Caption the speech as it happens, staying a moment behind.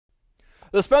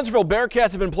The Spencerville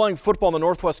Bearcats have been playing football in the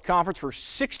Northwest Conference for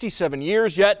 67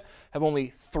 years, yet have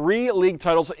only 3 league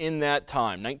titles in that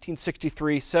time,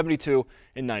 1963, 72,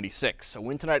 and 96. A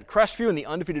win tonight at Crestview, and the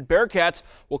undefeated Bearcats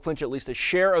will clinch at least a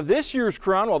share of this year's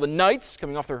crown, while the Knights,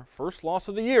 coming off their first loss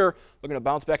of the year, looking to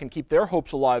bounce back and keep their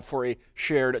hopes alive for a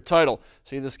shared title.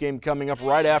 See this game coming up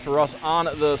right after us on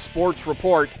the Sports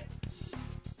Report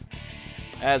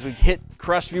as we hit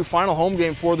Crestview, final home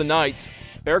game for the Knights.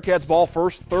 Bearcats ball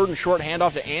first, third and short,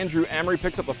 handoff to Andrew Emery,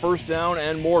 picks up the first down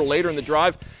and more later in the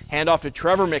drive. Handoff to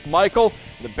Trevor McMichael.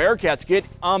 The Bearcats get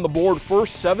on the board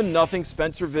first, 7-0,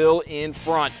 Spencerville in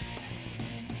front.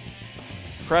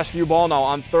 Crestview ball now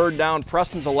on third down.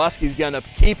 Preston Zaleski's going to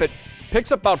keep it.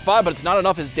 Picks up about 5, but it's not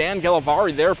enough as Dan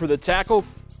Gallivari there for the tackle.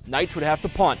 Knights would have to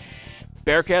punt.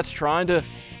 Bearcats trying to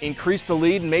increase the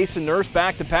lead. Mason Nurse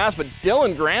back to pass, but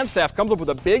Dylan Grandstaff comes up with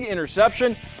a big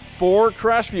interception for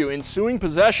Crestview. Ensuing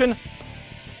possession,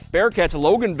 Bearcats'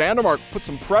 Logan Vandermark puts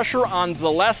some pressure on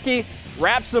Zaleski,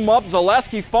 wraps him up.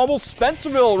 Zaleski fumbles.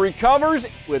 Spencerville recovers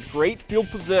with great field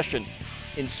position.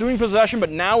 Ensuing possession, but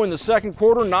now in the second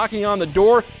quarter, knocking on the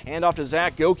door. Handoff to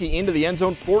Zach Goki into the end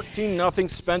zone. 14-0,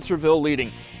 Spencerville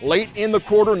leading. Late in the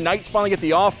quarter, Knights finally get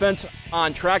the offense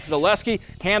on track. Zaleski,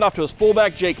 handoff to his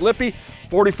fullback, Jake Lippy.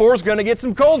 44 is going to get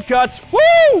some cold cuts.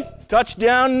 Woo!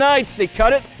 Touchdown Knights. They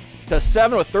cut it to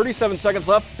 7 with 37 seconds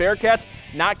left. Bearcats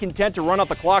not content to run out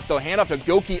the clock, though. Handoff to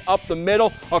Goki up the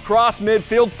middle, across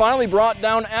midfield, finally brought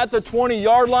down at the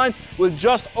 20-yard line with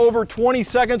just over 20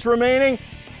 seconds remaining.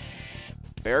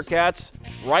 Bearcats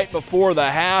right before the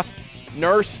half.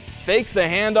 Nurse fakes the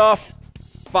handoff,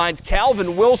 finds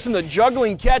Calvin Wilson, the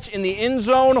juggling catch in the end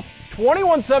zone.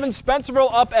 21-7,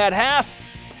 Spencerville up at half,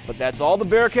 but that's all the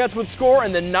Bearcats would score,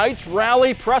 and the Knights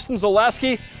rally. Preston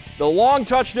Zaleski, the long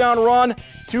touchdown run,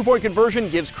 2-point conversion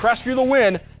gives Crestview the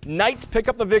win. Knights pick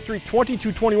up the victory,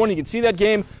 22-21. You can see that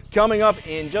game coming up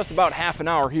in just about half an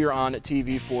hour here on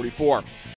TV 44.